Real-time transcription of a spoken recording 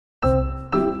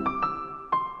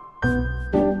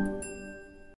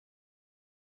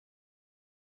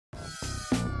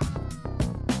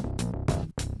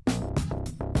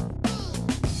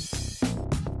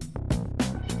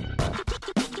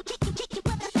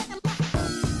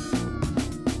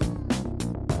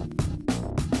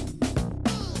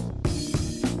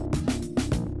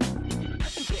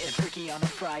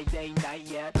Friday night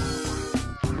yet.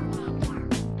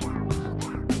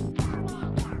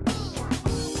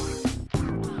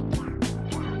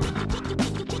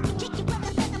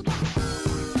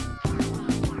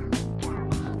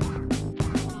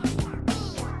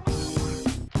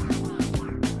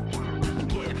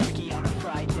 Getting freaky on a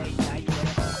Friday night yet.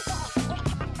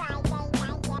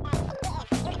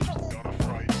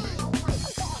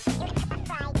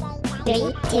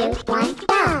 3, 2, 1,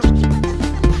 go!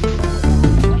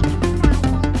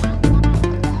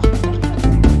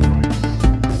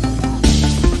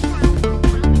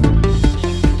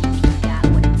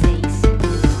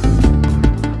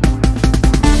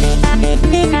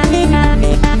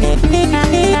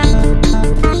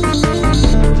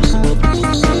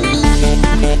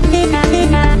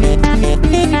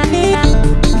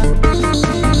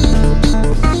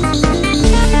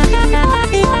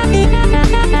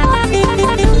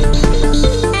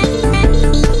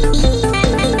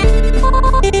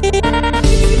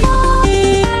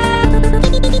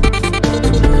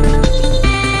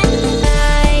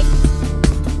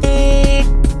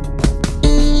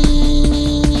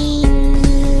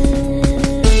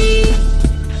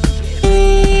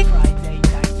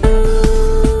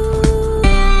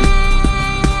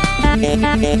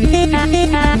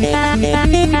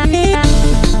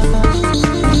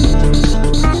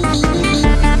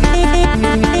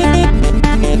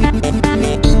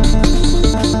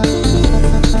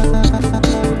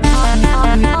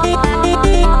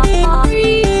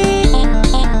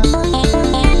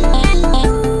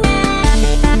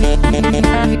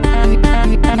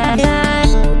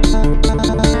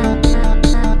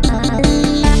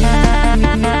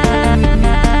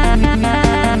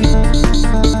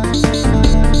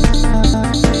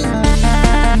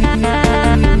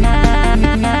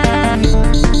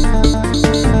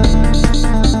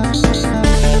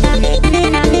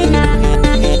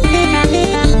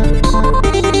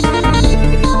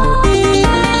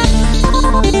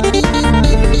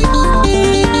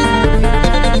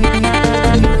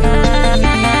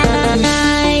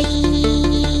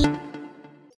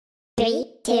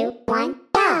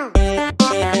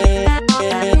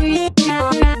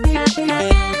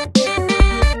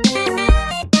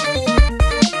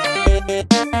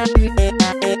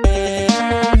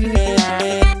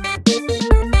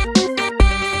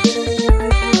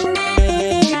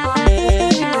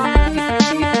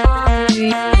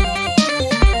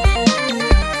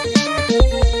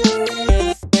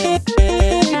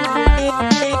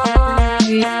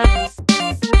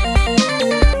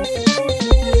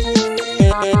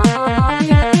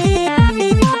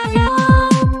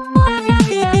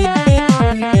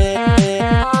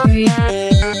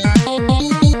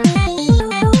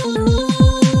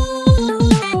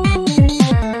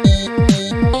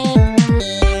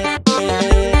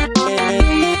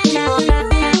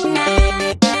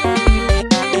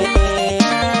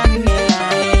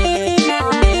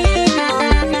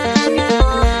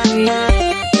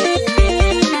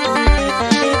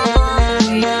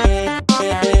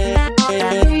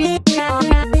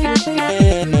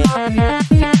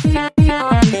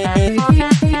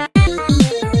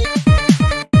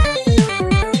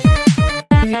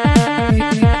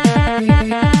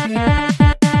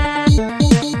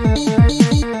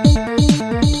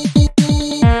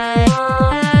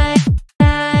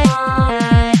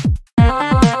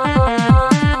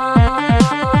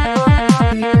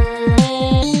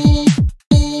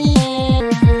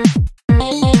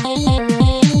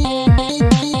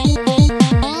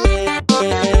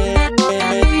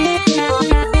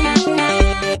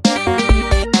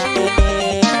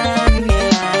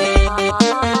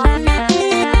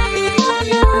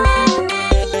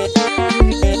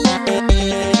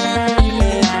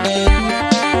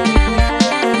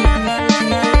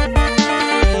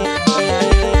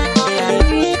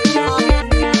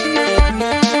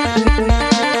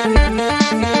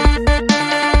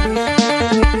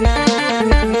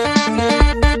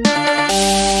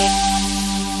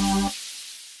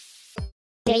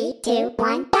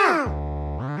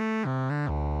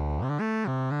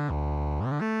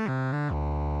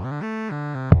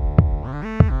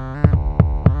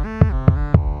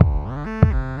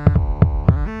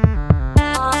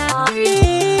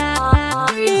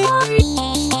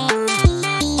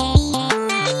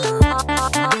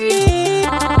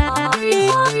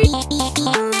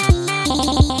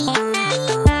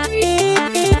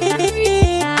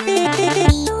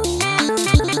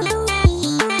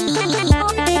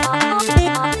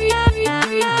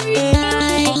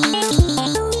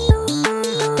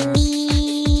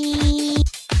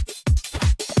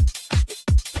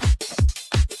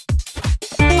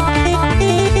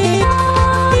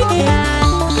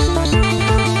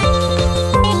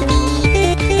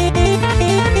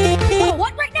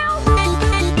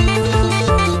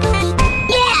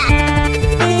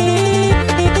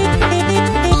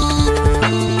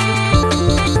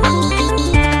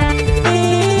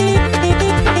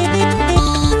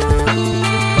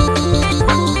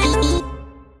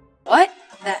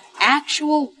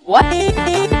 actual what?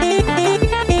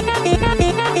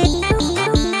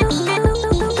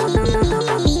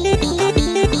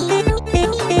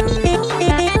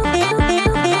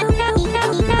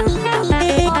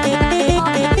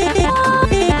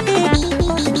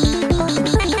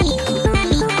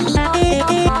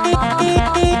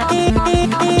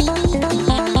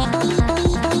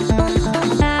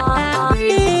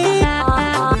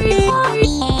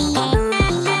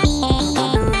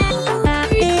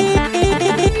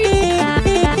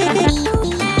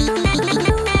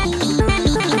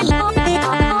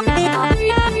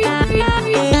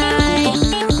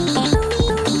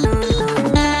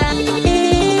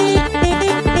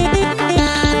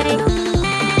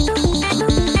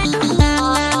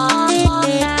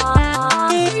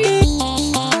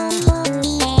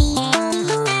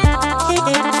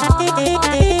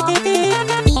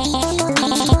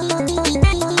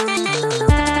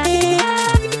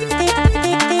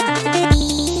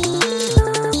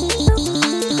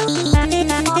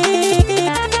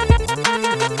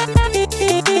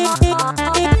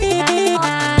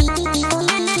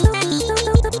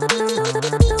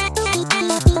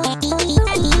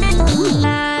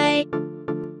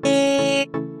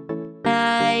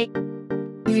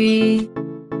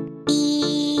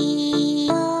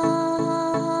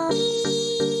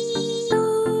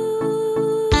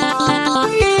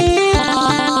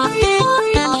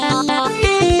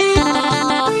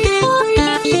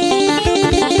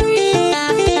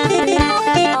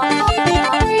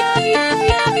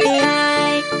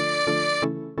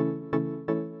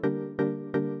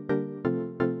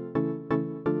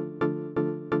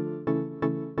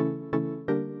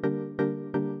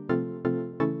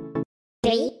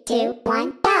 Three, two,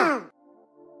 one, go!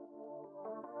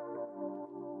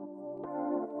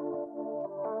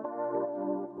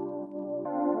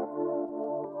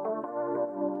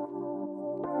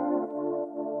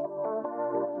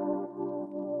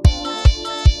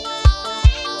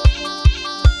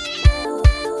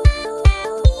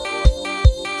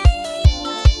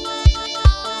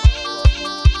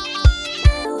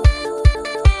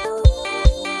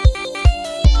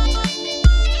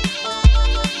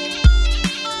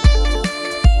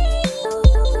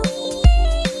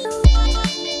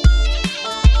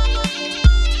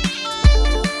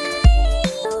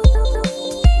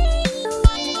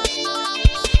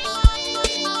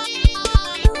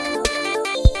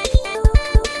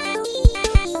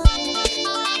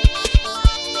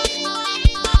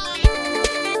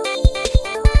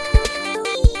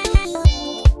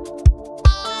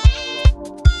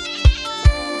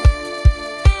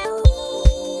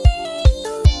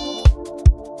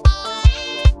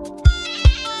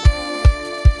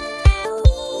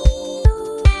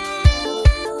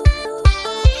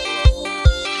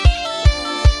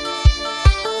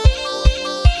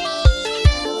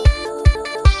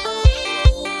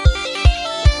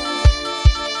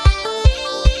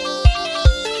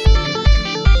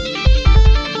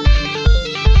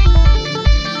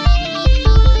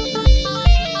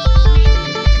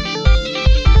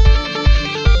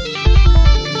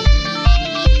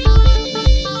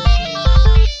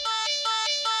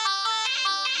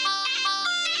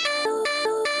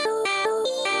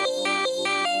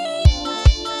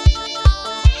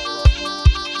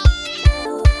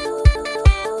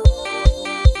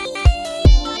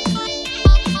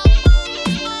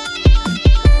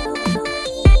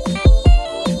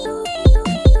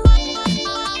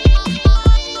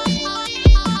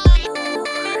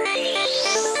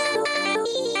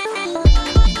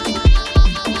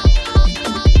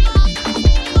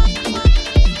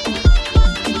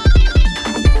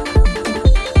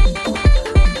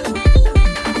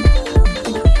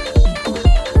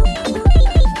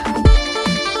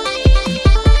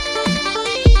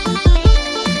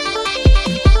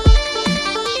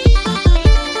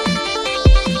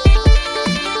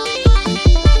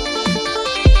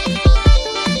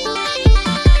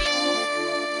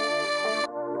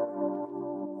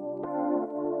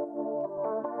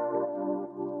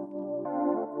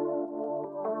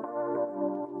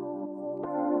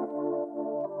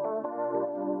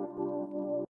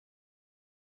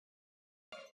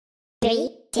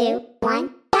 Three, two, one,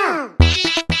 go!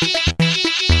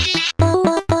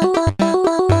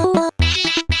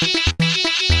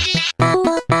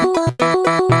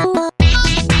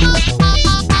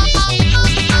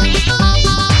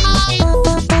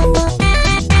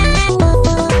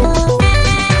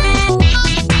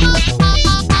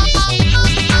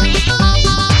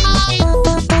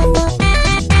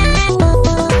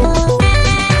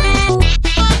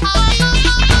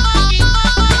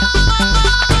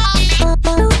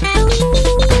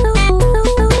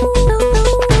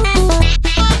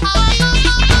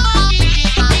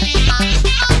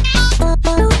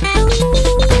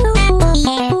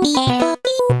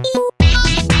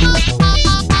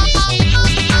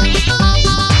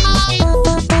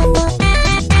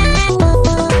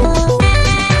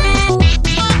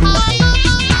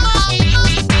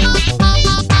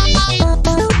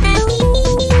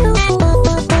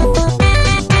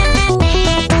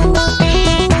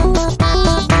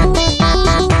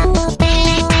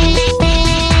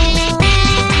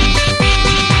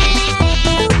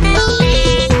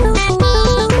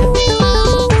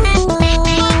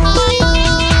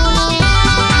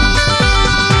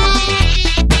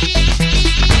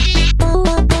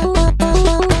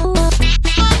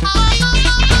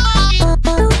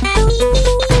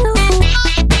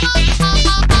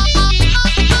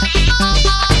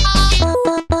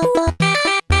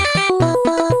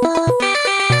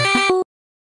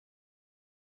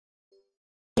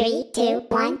 2,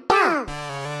 1, go!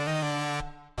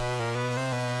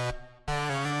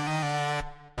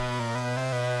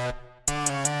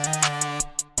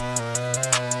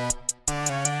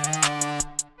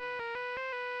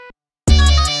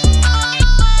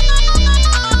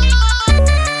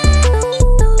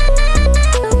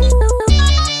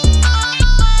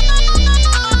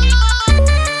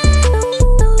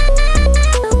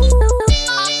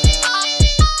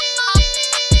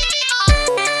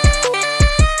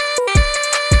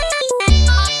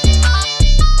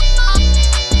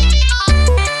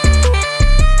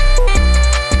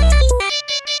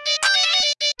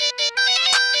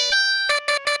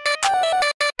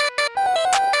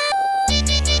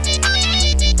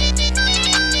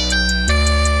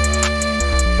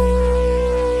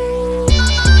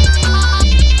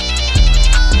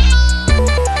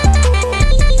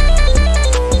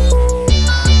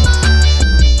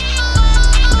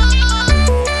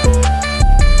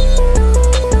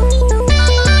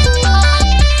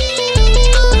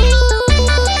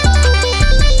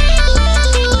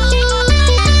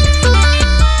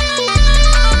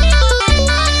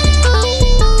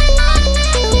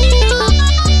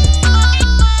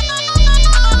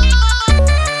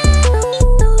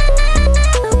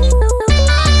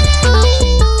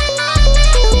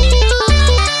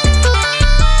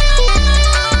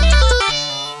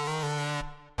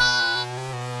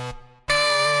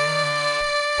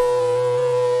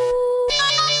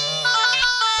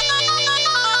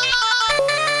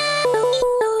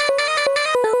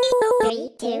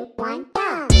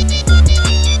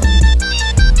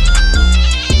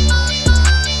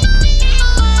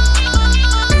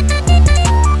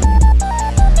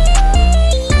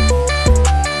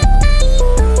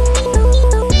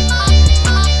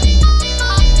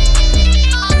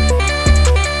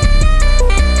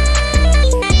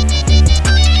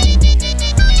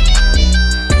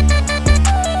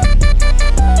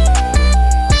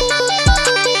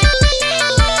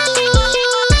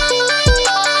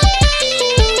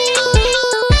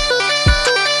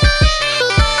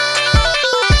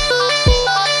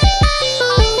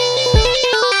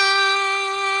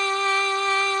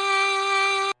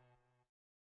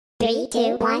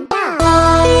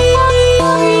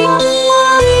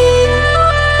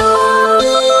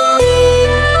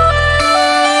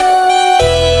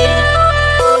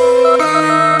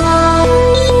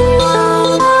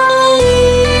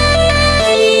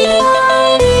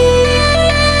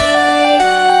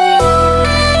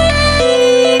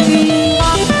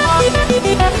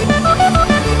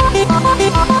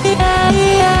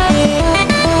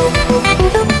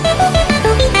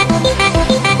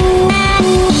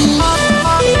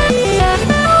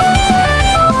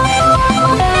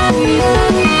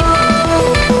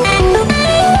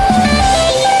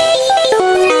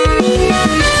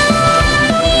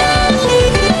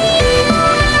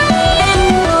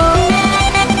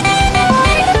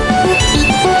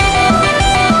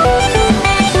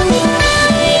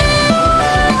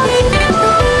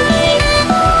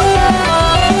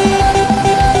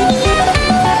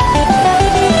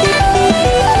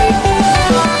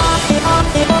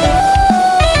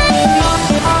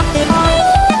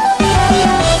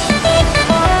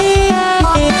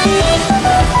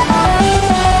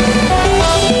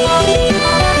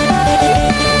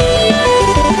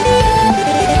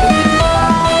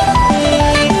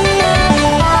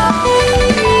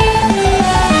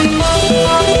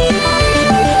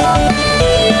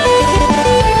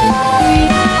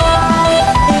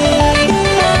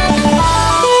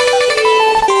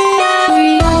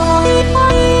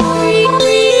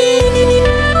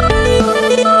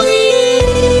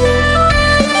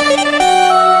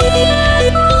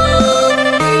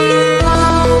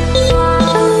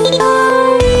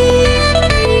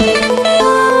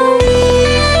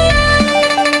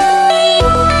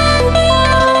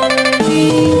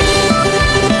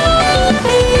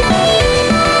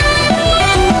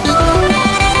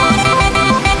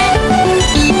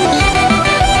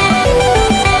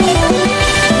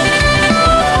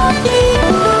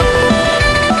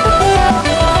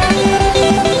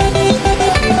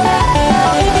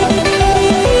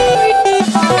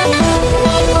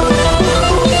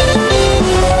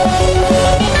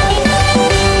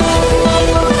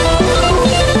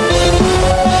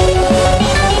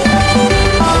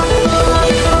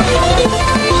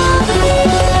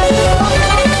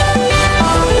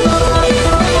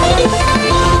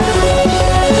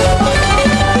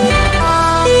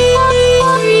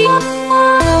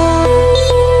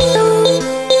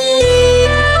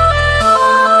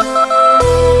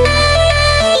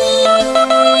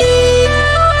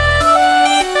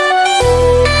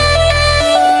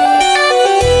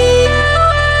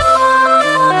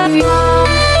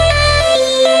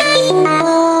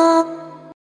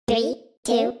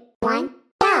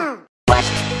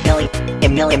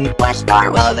 in west,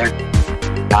 other,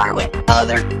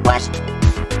 other, west,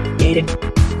 Eden,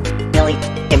 Millie,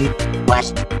 in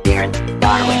west, Darren,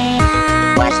 Darwin,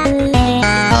 west,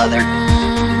 other,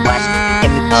 west,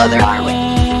 in other, Darwin,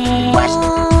 west,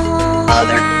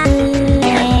 other,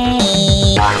 Darren,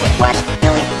 Darwin, west,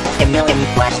 Millie, in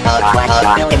west,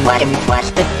 Millie, in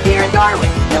west, Darren, Darwin,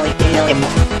 Millie, in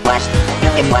west,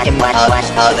 Millie, in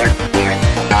west, other, Darren,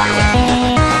 Darwin,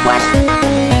 west,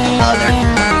 other,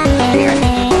 Darren,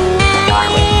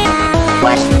 Darwin,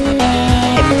 west,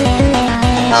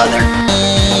 other,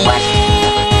 west,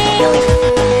 Millie,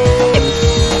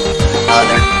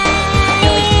 other,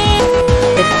 Millie,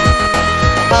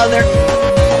 other,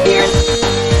 Darren,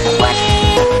 west,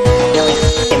 Millie,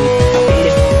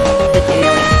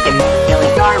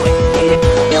 Millie, Darwin,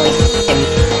 Millie,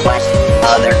 west,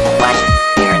 other, west,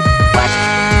 Darren, west,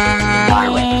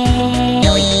 Darwin,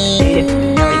 Millie,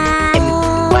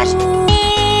 west,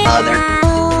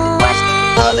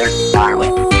 other,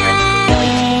 Darwin,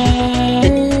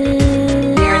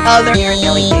 other,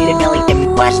 Millie, in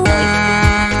west,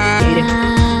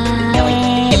 Millie,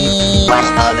 in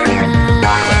west, other,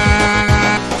 Darwin.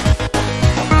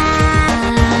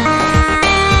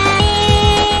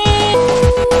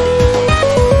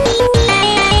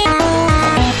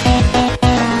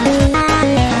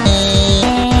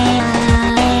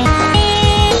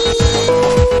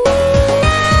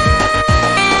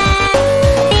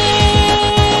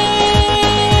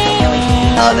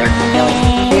 Other, Millie,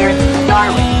 here,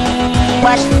 Darwin,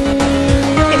 west,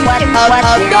 in west,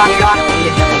 other,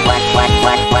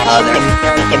 other,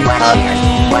 in west,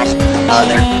 west,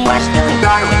 other, west, Millie,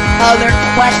 Darwin, other,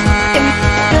 west, in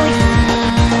Millie,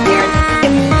 here,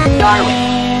 in Darwin.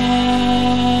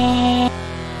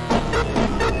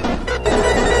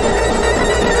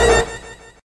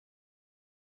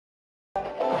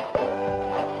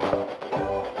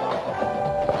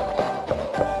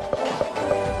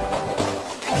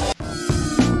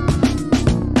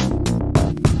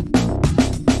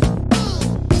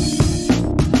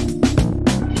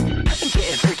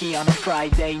 On a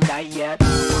Friday night yet.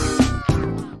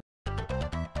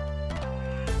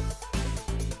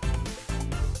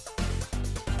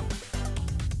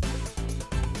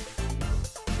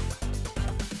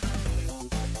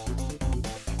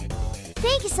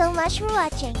 Thank you so much for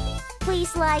watching.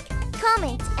 Please like,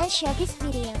 comment, and share this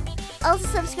video. Also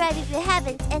subscribe if you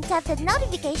haven't and tap the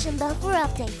notification bell for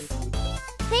updates.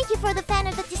 Thank you for the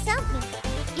fanart that you sent me.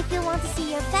 If you want to see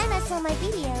your fanarts on my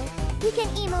video, you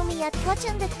can email me at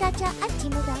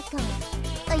xKochanx@gmail.com,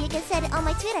 or you can send it on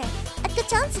my Twitter at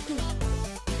xKochanx,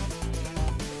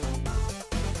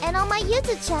 and on my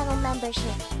YouTube channel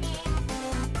membership.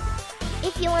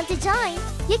 If you want to join,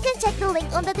 you can check the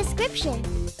link on the description.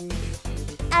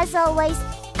 As always,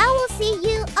 I will see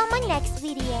you on my next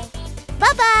video.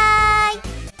 Bye bye!